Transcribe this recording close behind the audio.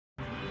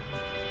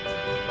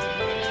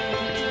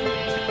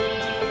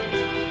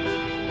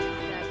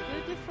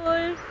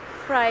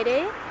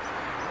Friday.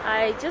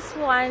 I just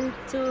want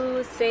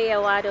to say a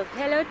word of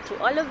hello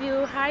to all of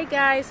you. Hi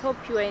guys, hope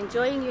you are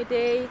enjoying your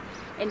day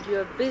and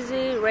you're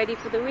busy, ready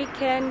for the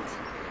weekend.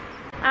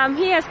 I'm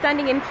here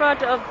standing in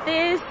front of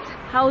this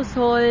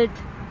household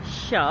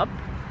shop.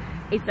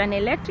 It's an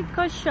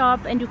electrical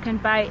shop and you can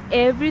buy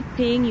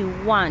everything you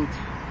want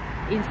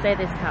inside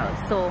this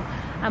house. So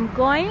I'm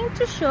going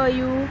to show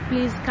you,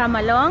 please come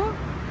along.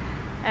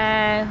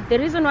 The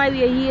reason why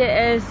we are here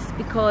is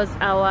because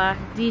our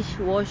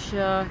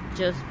dishwasher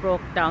just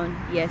broke down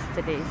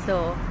yesterday,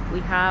 so we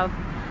have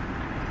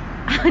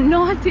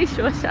no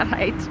dishwasher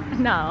right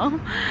now,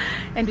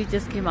 and we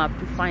just came up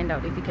to find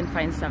out if we can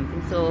find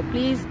something. So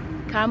please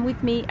come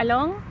with me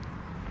along.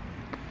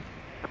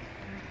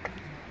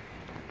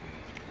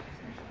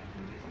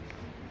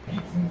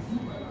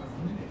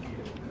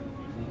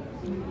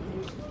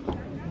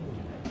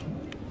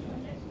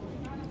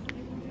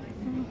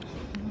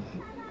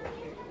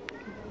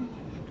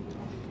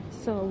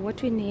 So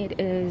what we need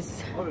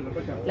is,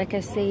 like I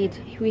said,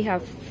 we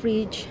have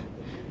fridge,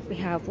 we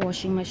have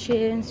washing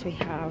machines, we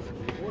have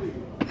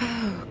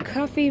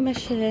coffee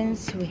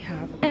machines, we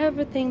have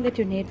everything that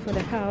you need for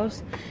the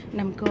house. And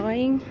I'm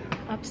going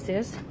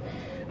upstairs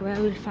where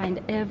we'll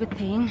find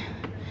everything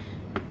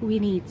we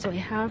need. So I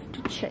have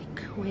to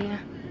check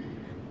where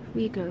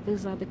we go.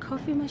 These are the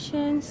coffee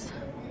machines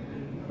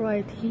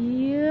right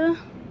here,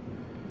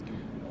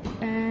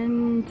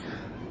 and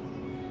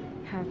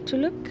have to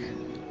look.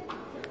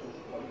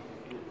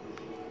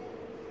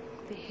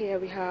 Here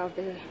we have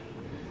the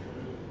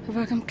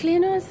vacuum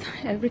cleaners,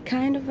 every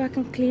kind of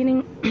vacuum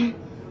cleaning.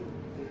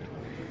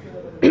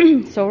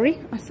 Sorry,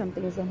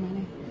 something is on my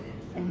name.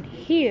 And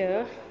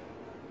here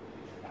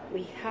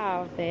we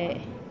have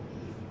the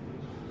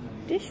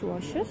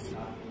dishwashers.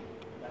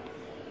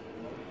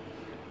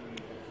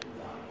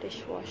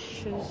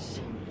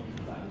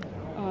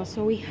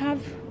 So we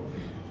have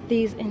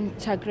these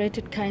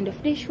integrated kind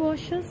of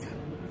dishwashers.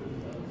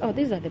 Oh,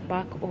 these are the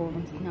back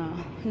ovens now.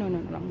 No,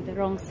 the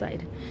wrong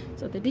side.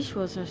 So the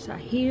dishwashers are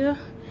here,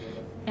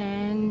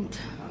 and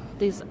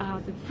these are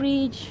the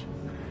fridge,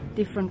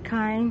 different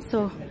kinds.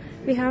 So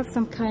we have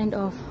some kind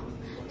of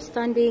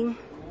standing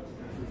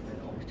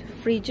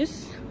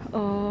fridges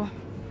or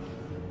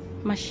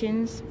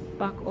machines,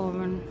 back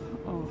oven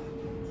or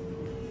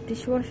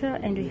dishwasher,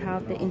 and we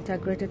have the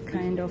integrated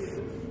kind of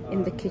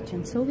in the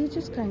kitchen. So we're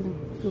just kind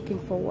of looking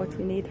for what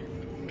we need.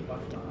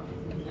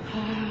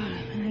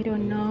 I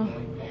don't know.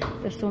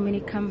 There's so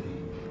many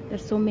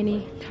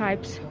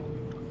types,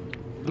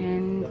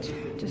 and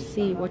just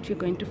see what you're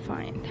going to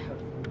find.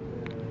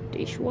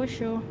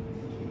 Dishwasher,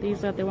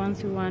 these are the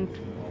ones we want,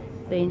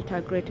 the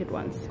integrated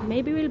ones.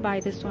 Maybe we'll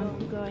buy this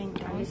one. Going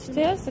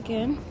downstairs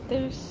again,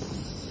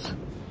 there's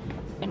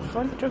in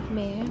front of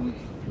me,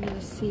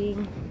 you're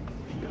seeing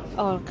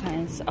all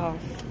kinds of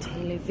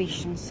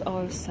televisions,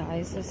 all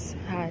sizes,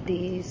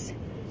 Hardees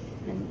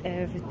and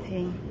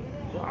everything.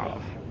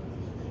 Wow.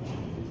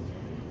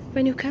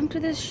 When you come to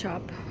this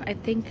shop, I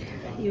think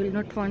you'll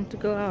not want to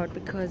go out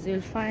because you'll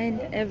find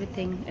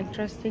everything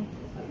interesting.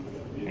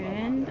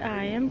 And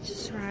I am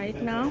just right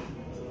now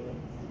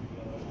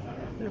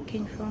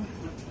looking for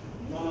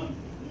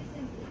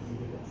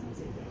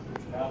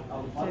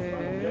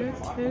the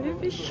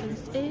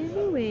televisions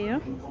everywhere.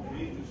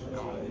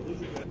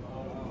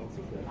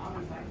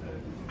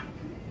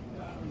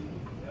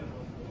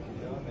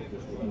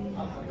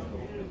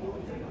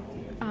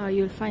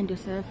 You'll find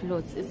yourself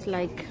loads. It's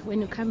like when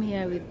you come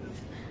here with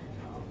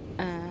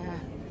a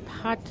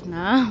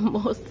partner,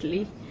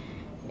 mostly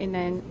in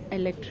an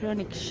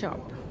electronic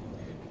shop,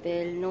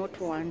 they'll not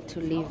want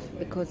to leave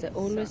because they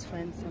always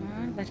find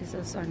something. That is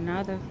also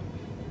another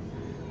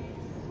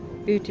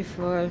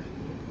beautiful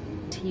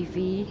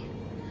TV.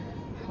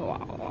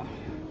 Wow.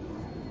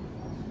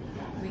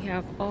 We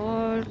have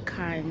all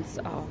kinds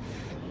of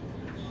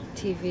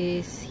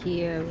TVs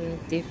here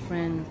with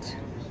different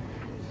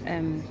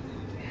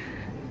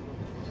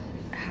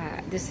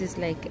this is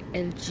like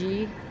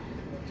LG,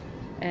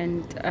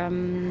 and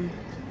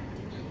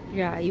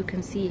yeah, you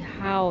can see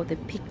how the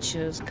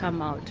pictures come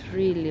out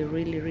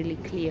really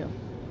clear.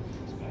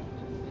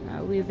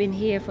 We've been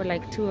here for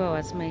like 2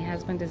 hours. My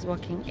husband is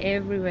walking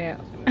everywhere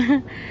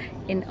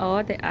in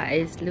all the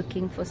aisles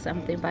looking for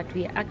something, but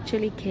we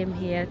actually came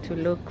here to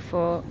look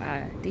for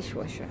a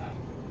dishwasher.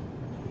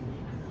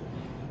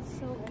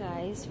 So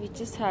guys, we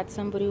just had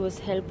somebody was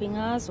helping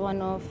us,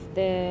 one of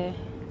the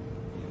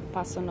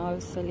personnel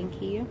selling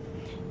here,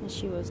 and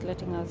she was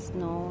letting us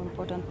know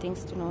important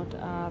things to note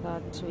are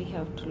that we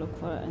have to look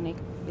for an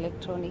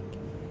electronic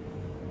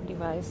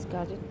device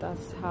gadget that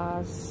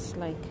has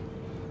like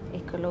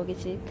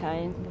ecology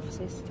kind of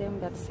system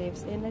that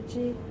saves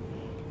energy.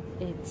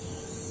 It's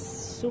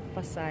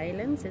super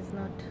silent, it's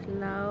not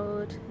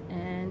loud,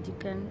 and you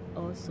can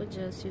also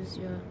just use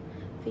your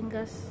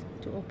fingers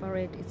to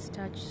operate its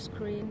touch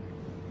screen,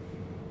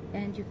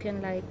 and you can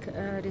like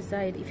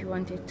decide if you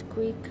want it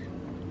quick,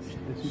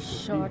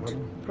 short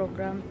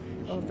program,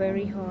 or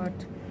very hot.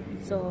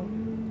 So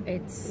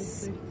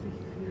it's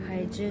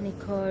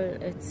hygienical,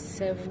 it's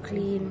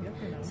self-clean,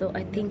 so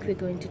I think we're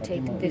going to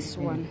take this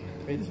one.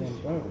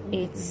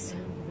 It's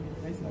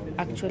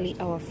actually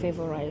our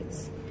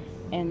favorites,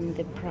 and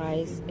the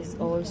price is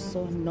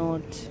also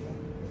not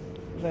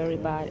very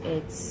bad.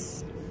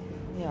 It's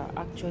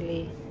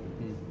actually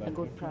a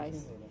good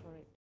price for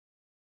it.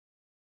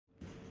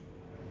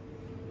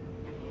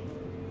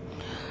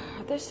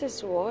 This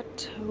is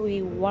what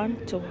we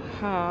want to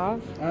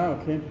have.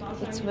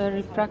 It's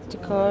very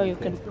practical. You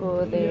can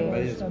put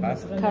the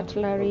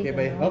cutlery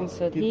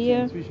inside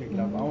here,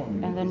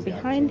 and then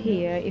behind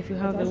here, if you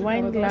have the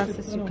wine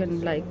glasses, you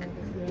can like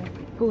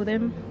pull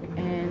them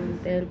and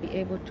they'll be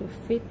able to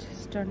fit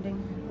standing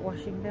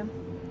washing them.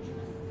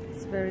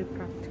 It's very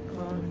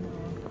practical.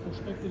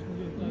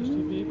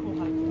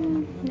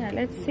 Yeah,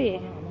 let's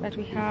see, but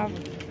we have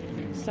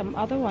some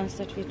other ones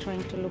that we're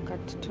trying to look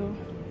at too.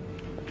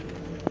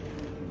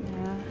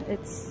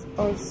 It's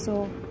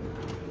also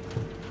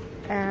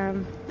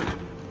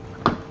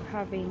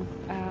having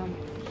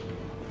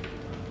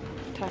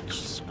touch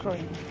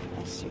screen,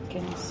 as you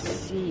can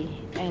see,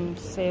 and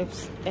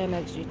saves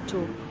energy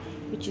too,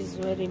 which is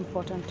very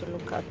important to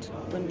look at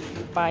when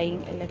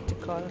buying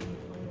electrical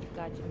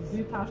gadgets.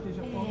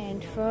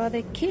 And for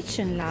the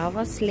kitchen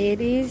lovers,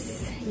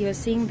 ladies, you're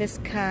seeing these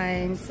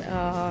kinds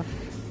of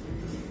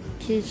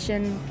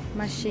kitchen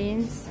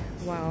machines.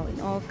 Wow,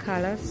 in all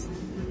colors.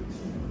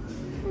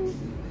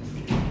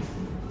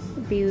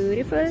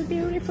 Beautiful,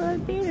 beautiful,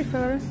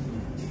 beautiful.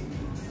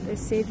 They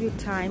save you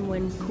time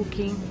when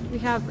cooking. We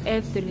have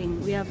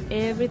everything. We have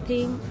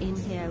everything in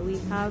here. We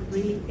have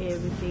really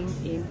everything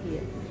in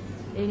here.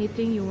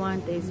 Anything you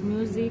want. There's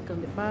music on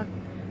the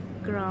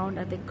background.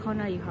 At the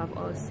corner you have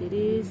all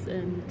CDs,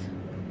 and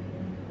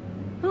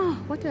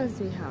what else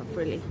do we have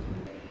really?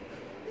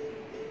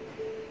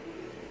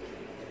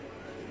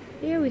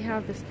 Here we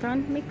have the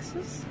stand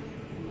mixers,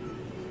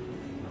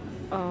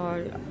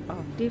 all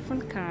of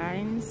different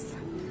kinds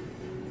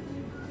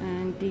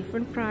and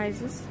different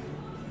prices.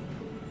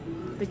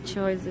 The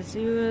choice is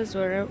yours,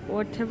 or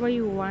whatever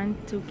you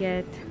want to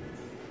get,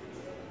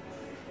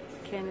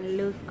 can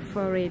look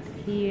for it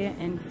here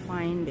and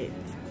find it.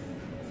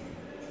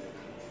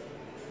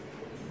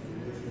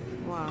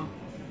 Wow.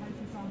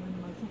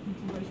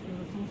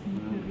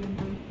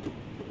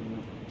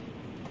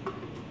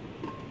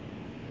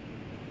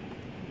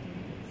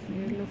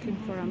 You're looking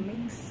for a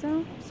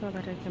mixer so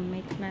that I can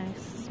make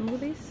nice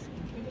smoothies.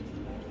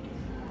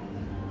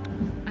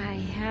 I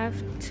have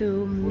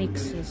two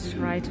mixers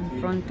right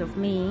in front of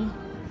me.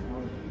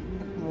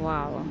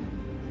 Wow.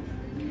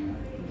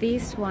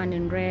 This one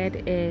in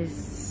red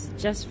is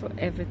just for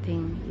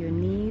everything you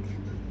need.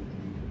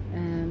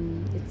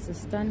 It's a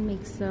stand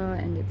mixer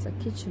and it's a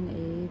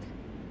KitchenAid,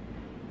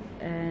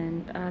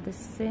 and at the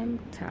same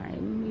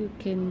time you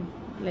can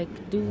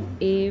like do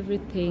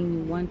everything you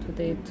want with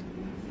it,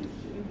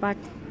 but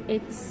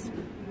it's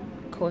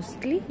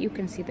costly. You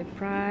can see the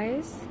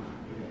price.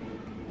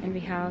 And we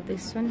have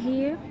this one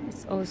here.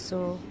 It's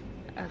also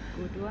a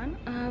good one.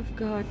 I've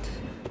got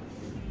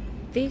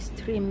these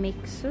three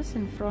mixers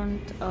in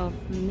front of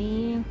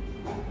me.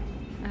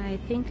 I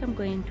think I'm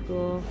going to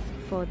go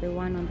for the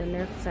one on the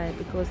left side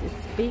because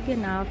it's big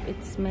enough.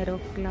 It's made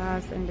of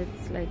glass and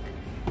it's like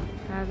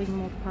having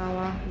more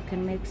power. You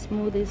can make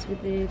smoothies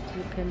with it.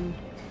 You can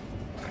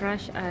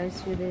crush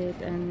ice with it,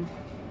 and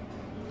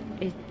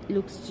it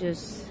looks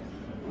just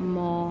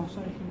more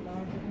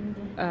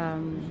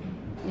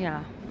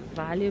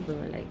valuable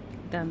like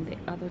than the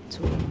other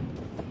two.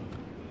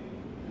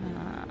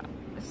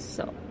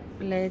 So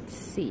let's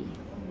see,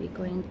 we're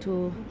going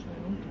to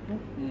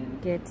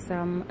get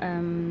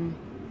some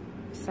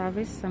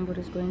service.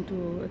 Somebody's going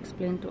to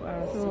explain to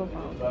us. So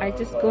I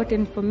just got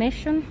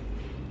information.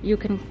 You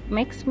can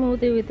make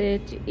smoothie with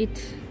it.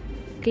 It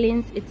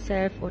cleans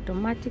itself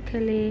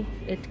automatically.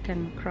 It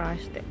can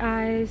crush the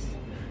ice.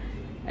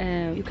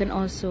 You can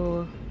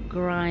also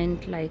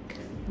grind like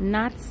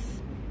nuts,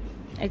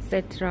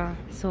 etc.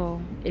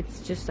 So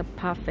it's just a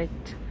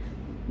perfect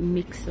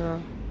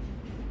mixer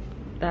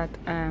that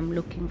I'm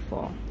looking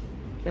for.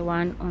 The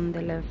one on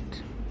the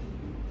left.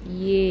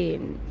 Yeah,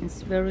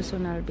 it's very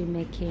soon I'll be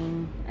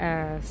making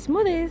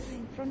smoothies.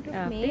 In front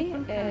of me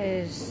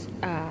is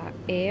an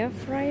air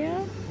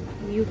fryer.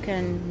 You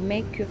can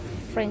make your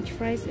French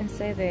fries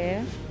inside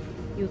there.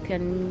 You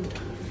can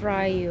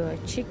fry your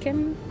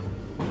chicken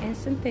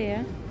inside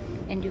there.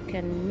 And you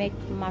can make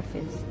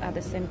muffins at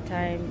the same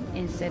time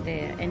inside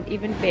there, and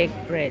even bake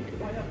bread.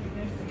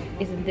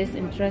 Isn't this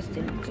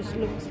interesting? It just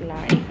looks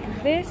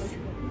like this,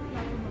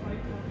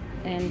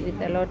 and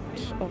with a lot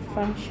of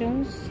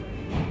functions.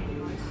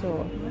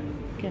 So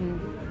you can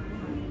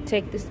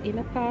take this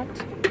inner part.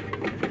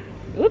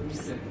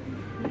 Oops.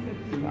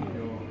 Wow.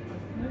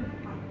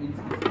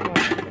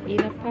 The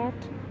inner part,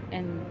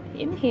 and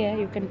in here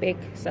you can bake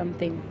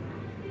something,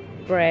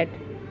 bread,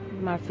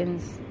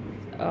 muffins,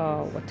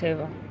 or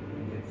whatever.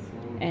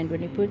 And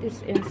when you put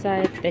this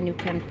inside, then you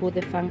can put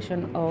the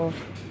function of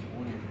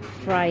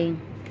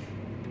frying,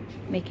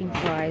 making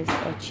fries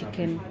or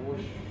chicken.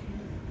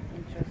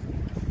 Interesting.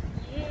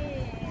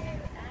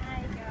 Yeah,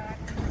 I got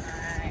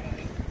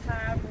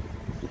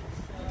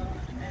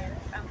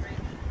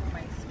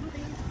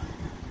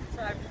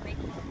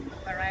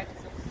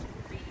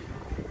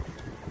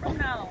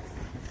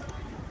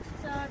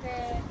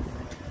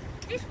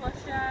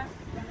dishwasher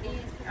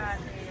is at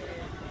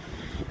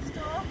the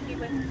store. We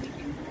went to pick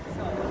it.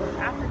 So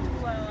after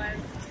 2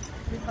 hours,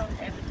 we found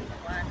everything we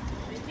want: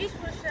 the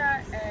dishwasher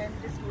and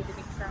the smoothie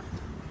mixer.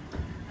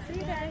 See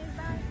you guys.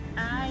 Bye.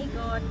 I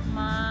got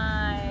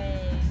my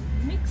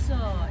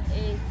mixer.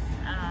 It's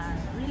a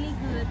really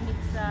good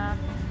mixer.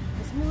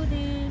 The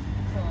smoothie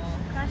for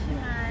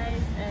crushing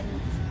ice,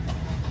 and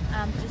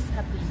I'm just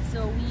happy.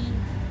 So we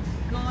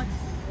got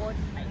what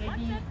I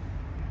wanted.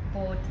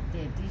 Bought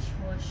the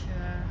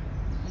dishwasher.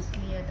 We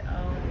cleared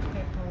out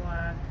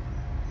paperwork,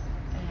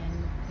 and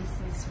this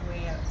is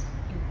where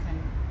you can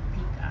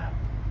pick up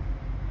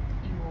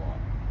your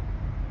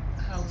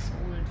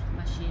household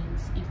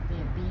machines if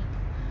they're big.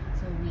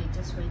 So we're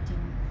just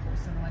waiting for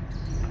someone to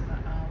deliver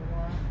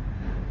our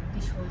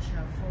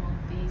dishwasher from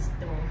this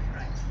door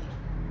right here.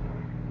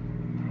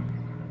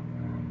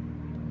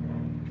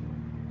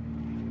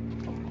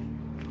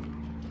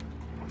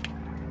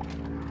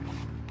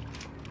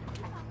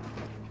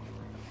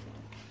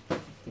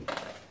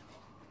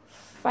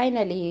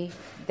 Finally,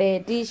 the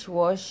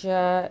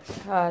dishwasher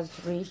has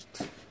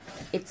reached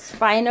its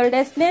final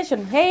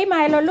destination. Hey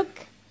Milo,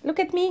 look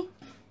at me.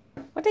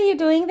 What are you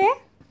doing there?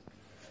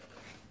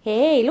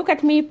 Hey, look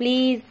at me,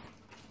 please.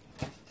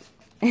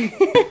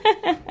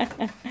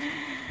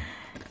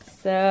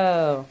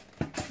 So,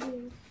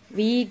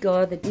 we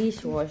got the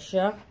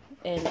dishwasher,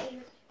 and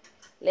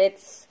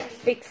let's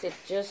fix it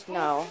just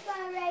now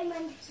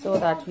so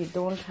that we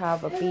don't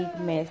have a big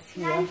mess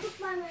here.